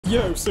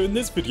Yo, so in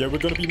this video we're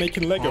going to be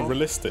making Lego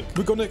realistic.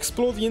 We're going to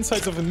explore the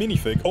insides of a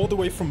minifig all the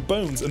way from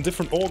bones and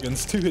different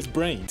organs to his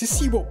brain to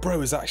see what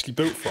bro is actually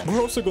built from.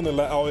 We're also going to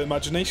let our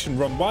imagination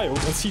run wild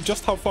and see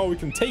just how far we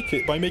can take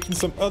it by making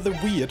some other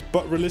weird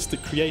but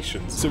realistic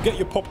creations. So get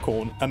your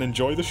popcorn and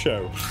enjoy the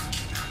show.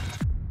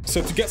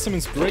 So to get some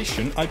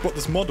inspiration, I bought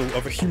this model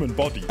of a human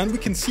body, and we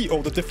can see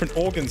all the different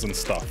organs and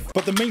stuff.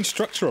 But the main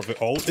structure of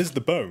it all is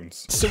the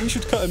bones. So we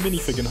should cut a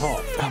minifig in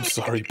half. I'm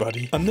sorry,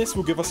 buddy. And this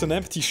will give us an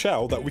empty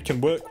shell that we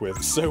can work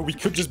with. So we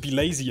could just be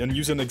lazy and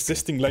use an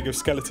existing Lego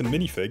skeleton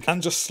minifig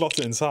and just slot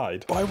it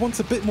inside. But I want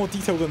a bit more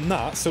detail than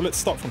that, so let's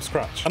start from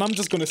scratch. And I'm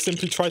just going to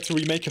simply try to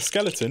remake a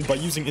skeleton by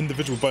using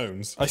individual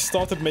bones. I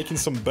started making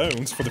some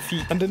bones for the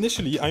feet, and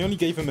initially I only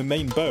gave him a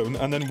main bone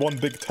and then one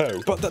big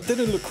toe. But that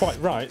didn't look quite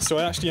right, so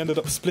I actually ended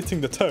up splitting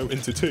the toe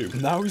into two.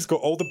 Now he's got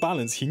all the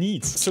balance he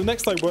needs. So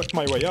next I worked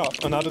my way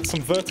up and added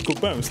some vertical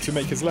bones to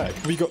make his leg.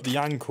 We got the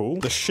ankle,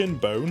 the shin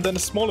bone, then a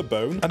smaller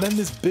bone, and then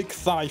this big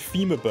thigh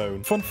femur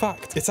bone. Fun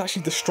fact, it's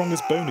actually the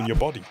strongest bone in your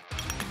body.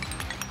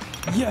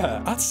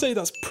 Yeah, I'd say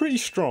that's pretty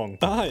strong.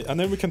 Alright, and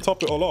then we can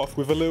top it all off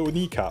with a little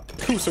kneecap.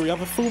 Cool, so we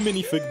have a full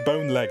minifig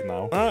bone leg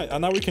now. Alright,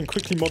 and now we can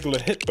quickly model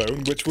a hip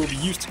bone, which will be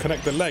used to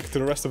connect the leg to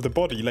the rest of the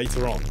body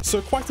later on. So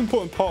a quite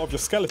important part of your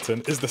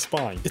skeleton is the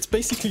spine. It's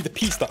basically the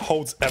piece that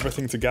holds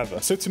everything together.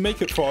 So to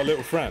make it for our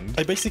little friend,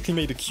 I basically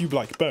made a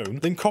cube-like bone,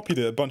 then copied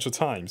it a bunch of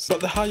times. But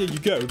the higher you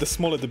go, the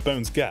smaller the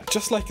bones get,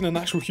 just like in an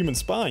actual human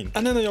spine.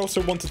 And then I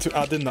also wanted to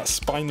add in that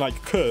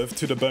spine-like curve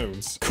to the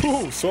bones.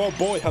 Cool, so our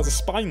boy has a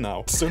spine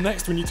now. So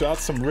next we need to add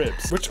some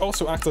ribs, which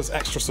also act as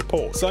extra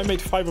support. So I made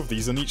 5 of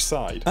these on each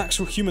side.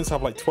 Actual humans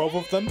have like 12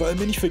 of them, but a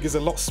minifig is a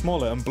lot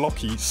smaller and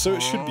blocky, so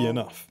it should be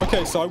enough.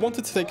 Okay, so I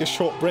wanted to take a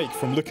short break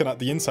from looking at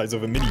the insides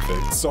of a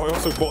minifig, so I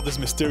also bought this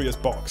mysterious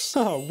box.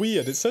 Ah,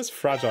 weird, it says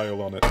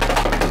fragile on it.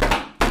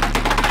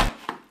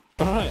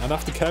 Alright, and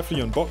after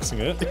carefully unboxing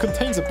it, it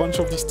contains a bunch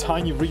of these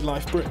tiny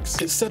real-life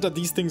bricks. It's said that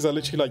these things are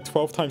literally like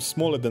 12 times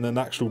smaller than an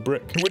actual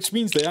brick, which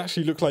means they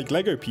actually look like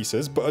Lego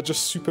pieces, but are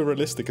just super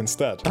realistic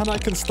instead. And I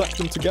can stack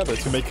them together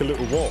to make a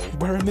little wall,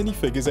 where a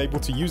minifig is able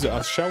to use it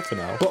as shelter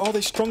now. But are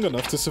they strong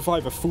enough to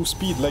survive a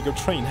full-speed Lego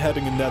train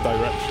heading in their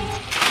direction?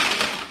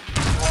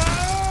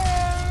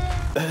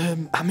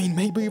 I mean,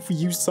 maybe if we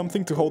used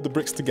something to hold the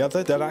bricks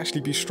together, they'll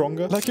actually be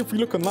stronger. Like if we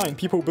look online,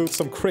 people build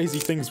some crazy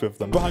things with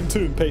them. But I'm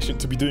too impatient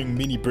to be doing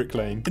mini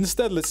bricklaying.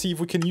 Instead, let's see if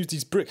we can use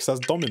these bricks as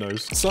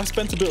dominoes. So I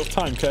spent a bit of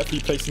time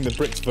carefully placing the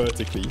bricks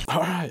vertically.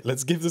 Alright,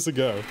 let's give this a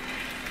go.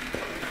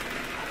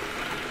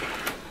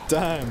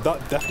 Damn,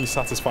 that definitely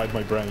satisfied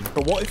my brain.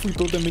 But what if we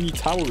build a mini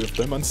tower with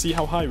them and see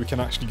how high we can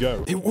actually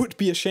go? It would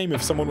be a shame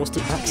if someone was to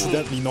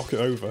accidentally knock it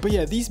over. But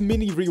yeah, these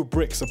mini real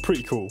bricks are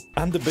pretty cool.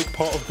 And the big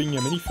part of being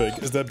a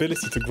minifig is the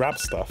ability to grab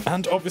stuff.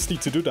 And obviously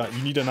to do that,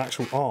 you need an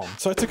actual arm.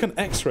 So I took an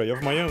x-ray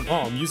of my own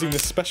arm using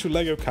this special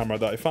Lego camera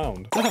that I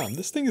found. Damn,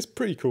 this thing is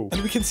pretty cool.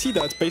 And we can see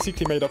that it's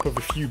basically made up of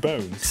a few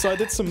bones. So I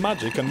did some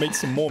magic and made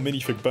some more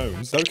minifig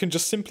bones that we can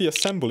just simply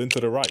assemble into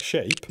the right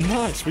shape.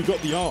 Nice, we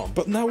got the arm.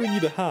 But now we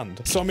need a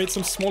hand. So I made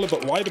some smaller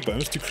but wider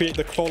bones to create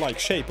the claw-like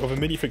shape of a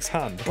minifig's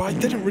hand, but I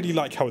didn't really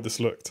like how this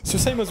looked. So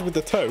same as with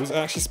the toes, I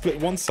actually split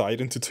one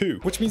side into 2,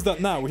 which means that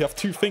now we have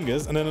 2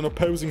 fingers and then an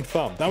opposing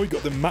thumb. Now we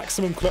got the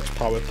maximum clutch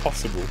power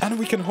possible, and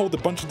we can hold a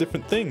bunch of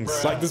different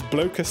things, like this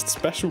BLOKEST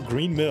special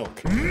green milk.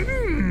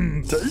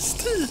 Mmm,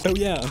 tasty! Oh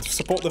yeah, and to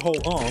support the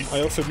whole arm,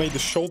 I also made the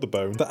shoulder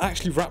bone that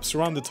actually wraps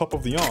around the top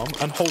of the arm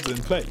and holds it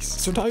in place.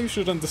 So now you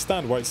should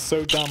understand why it's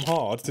so damn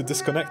hard to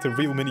disconnect a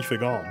real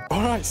minifig arm.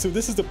 Alright, so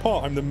this is the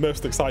part I'm the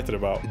most excited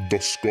about. The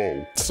skull.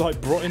 So I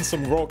brought in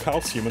some raw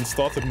calcium and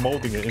started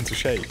molding it into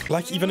shape,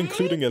 like even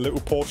including a little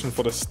portion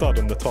for the stud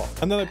on the top.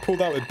 And then I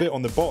pulled out a bit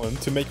on the bottom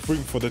to make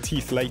room for the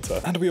teeth later.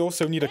 And we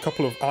also need a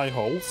couple of eye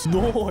holes.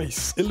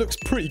 Nice! It looks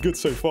pretty good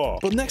so far.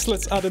 But next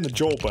let's add in the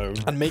jawbone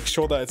and make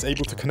sure that it's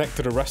able to connect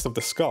to the rest of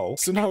the skull.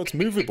 So now it's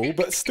movable,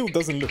 but it still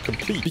doesn't look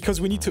complete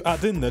because we need to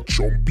add in the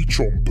chompy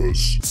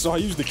chompers. So I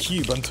used the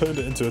cube and turned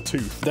it into a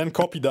tooth. Then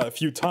copied that a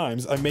few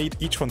times. I made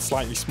each one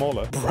slightly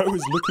smaller. Bro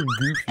is looking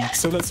goofy.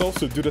 So let's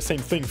also do the same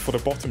thing for the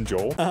bottom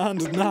jaw.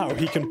 And now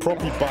he can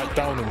properly bite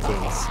down on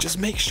things. Just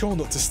make sure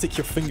not to stick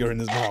your finger in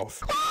his mouth.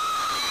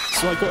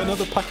 So I got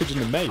another package in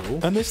the mail,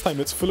 and this time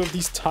it's full of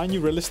these tiny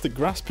realistic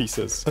grass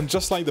pieces. And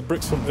just like the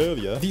bricks from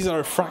earlier, these are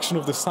a fraction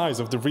of the size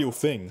of the real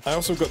thing. I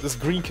also got this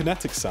green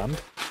kinetic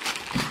sand,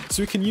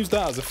 so we can use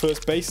that as a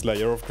first base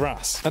layer of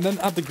grass, and then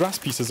add the grass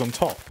pieces on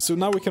top. So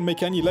now we can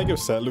make any Lego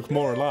set look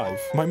more alive.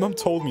 My mum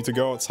told me to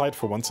go outside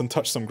for once and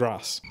touch some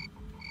grass.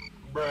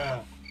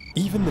 Bruh.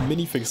 Even the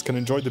minifigs can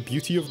enjoy the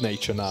beauty of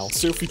nature now.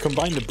 So if we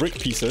combine the brick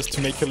pieces to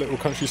make a little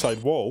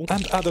countryside wall,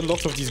 and add a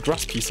lot of these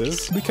grass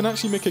pieces, we can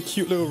actually make a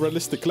cute little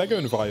realistic Lego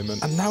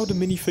environment. And now the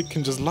minifig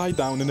can just lie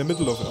down in the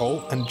middle of it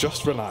all and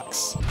just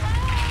relax.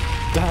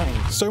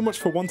 Dang, so much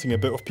for wanting a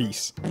bit of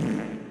peace.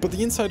 But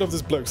the inside of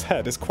this bloke's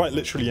head is quite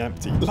literally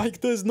empty.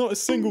 Like, there's not a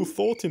single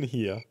thought in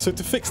here. So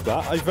to fix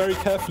that, I very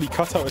carefully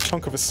cut out a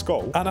chunk of his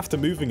skull, and after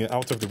moving it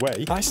out of the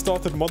way, I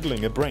started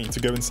modeling a brain to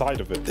go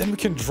inside of it. Then we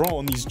can draw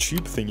on these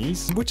tube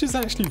thingies, which is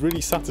actually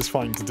really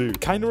satisfying to do.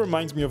 Kinda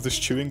reminds me of this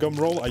chewing gum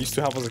roll I used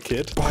to have as a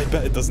kid, but I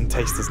bet it doesn't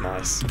taste as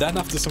nice. Then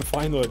after some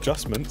final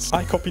adjustments,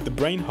 I copied the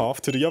brain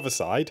half to the other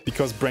side,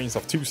 because brains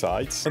have two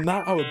sides, and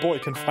now our boy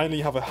can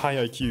finally have a high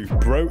IQ.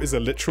 Bro is a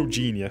literal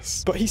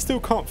genius. But he still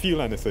can't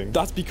feel anything.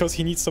 That's because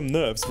he needs some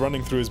nerves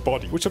running through his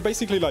body, which are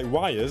basically like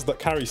wires that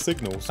carry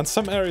signals, and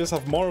some areas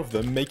have more of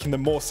them, making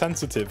them more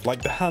sensitive,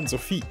 like the hands or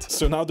feet.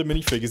 So now the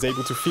minifig is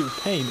able to feel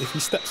pain if he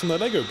steps on a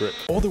Lego brick,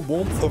 or the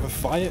warmth of a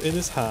fire in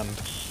his hand.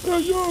 Hey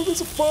yo,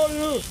 there's a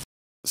fire!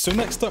 So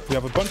next up we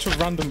have a bunch of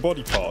random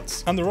body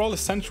parts, and they're all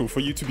essential for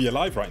you to be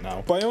alive right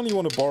now, but I only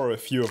want to borrow a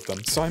few of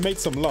them. So I made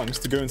some lungs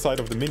to go inside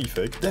of the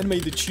minifig, then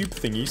made the tube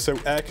thingy so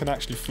air can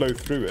actually flow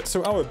through it.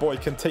 So our boy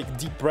can take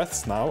deep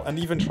breaths now, and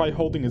even try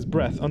holding his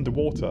breath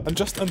underwater. And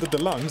just under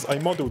the lungs I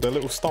modeled a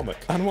little stomach,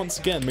 and once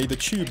again made a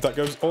tube that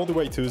goes all the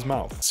way to his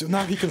mouth. So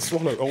now he can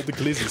swallow all the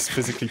glizzies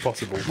physically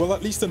possible. Well,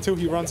 at least until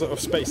he runs out of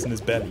space in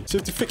his belly. So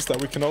to fix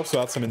that we can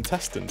also add some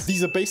intestines.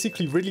 These are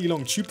basically really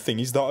long tube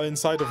thingies that are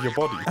inside of your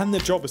body, and their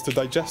job is to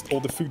digest all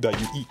the food that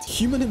you eat.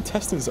 Human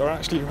intestines are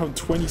actually around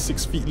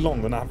 26 feet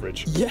long on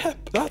average.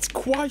 Yep, that's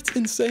quite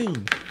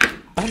insane.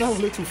 And our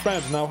little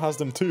friend now has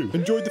them too.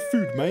 Enjoy the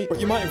food, mate.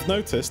 But you might have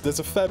noticed there's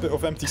a fair bit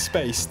of empty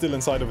space still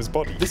inside of his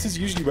body. This is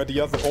usually where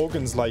the other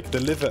organs like the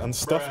liver and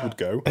stuff would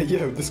go. Hey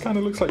yo, this kind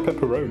of looks like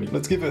pepperoni.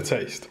 Let's give it a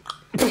taste.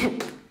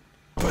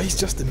 But he's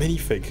just a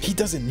minifig. He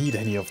doesn't need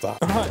any of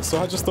that. Alright,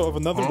 so I just thought of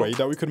another way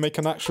that we could make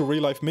an actual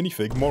real-life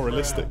minifig more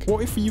realistic.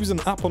 What if we use an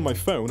app on my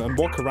phone and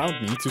walk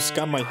around me to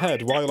scan my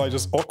head while I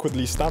just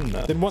awkwardly stand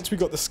there? Then once we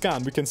got the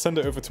scan, we can send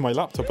it over to my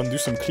laptop and do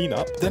some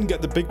cleanup, then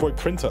get the big boy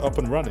printer up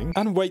and running,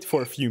 and wait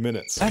for a few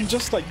minutes. And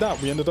just like that,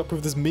 we ended up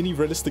with this mini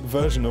realistic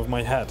version of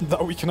my head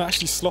that we can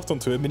actually slot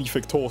onto a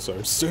minifig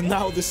torso. So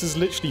now this is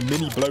literally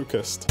mini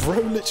BLOKEST. Bro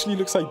literally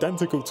looks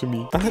identical to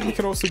me. And then we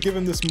can also give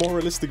him this more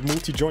realistic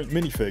multi-joint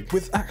minifig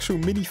with actual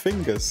mini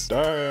fingers.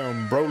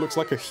 Damn, bro looks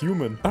like a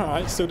human.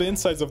 Alright, so the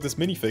insides of this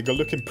minifig are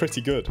looking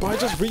pretty good. But I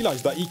just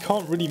realized that he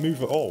can't really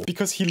move at all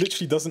because he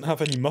literally doesn't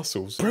have any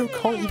muscles. Bro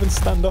can't even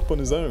stand up on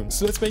his own.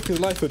 So let's make his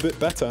life a bit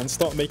better and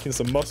start making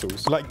some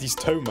muscles. Like these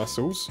toe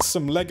muscles,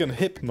 some leg and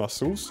hip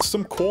muscles,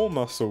 some core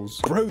muscles.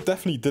 Bro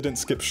definitely didn't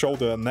skip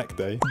shoulder and neck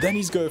day. Then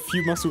he's got a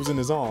few muscles in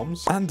his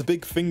arms and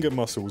big finger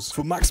muscles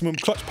for maximum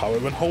clutch power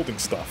when holding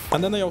stuff.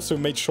 And then I also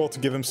made sure to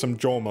give him some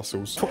jaw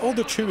muscles for all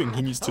the chewing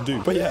he needs to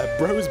do. But yeah,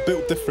 bro is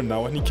built different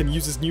now and he can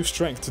use his new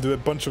strength to do a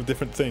bunch of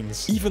different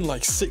things. Even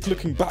like sick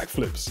looking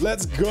backflips.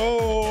 Let's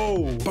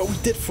go! But we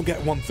did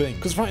forget one thing,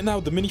 because right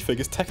now the minifig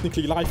is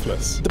technically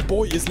lifeless. The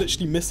boy is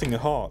literally missing a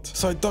heart.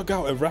 So I dug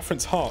out a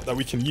reference heart that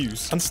we can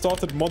use and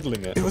started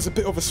modeling it. It was a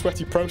bit of a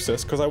sweaty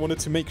process because I wanted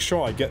to make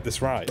sure I get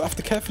this right. But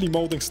after carefully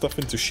molding stuff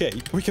into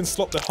shape, we can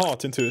slot the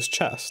heart into his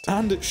chest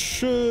and it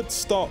should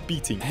start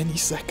beating any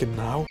second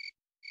now.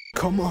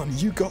 Come on,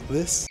 you got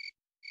this.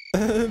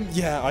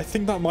 Yeah, I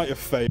think that might have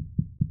failed.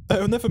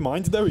 Oh, never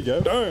mind. There we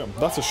go. Damn,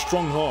 that's a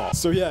strong heart.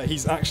 So yeah,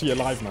 he's actually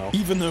alive now,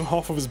 even though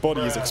half of his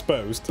body is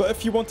exposed. But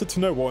if you wanted to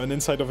know what an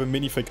inside of a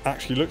minifig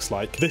actually looks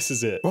like, this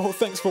is it. Well,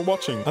 thanks for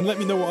watching, and let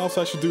me know what else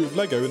I should do with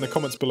Lego in the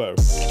comments below.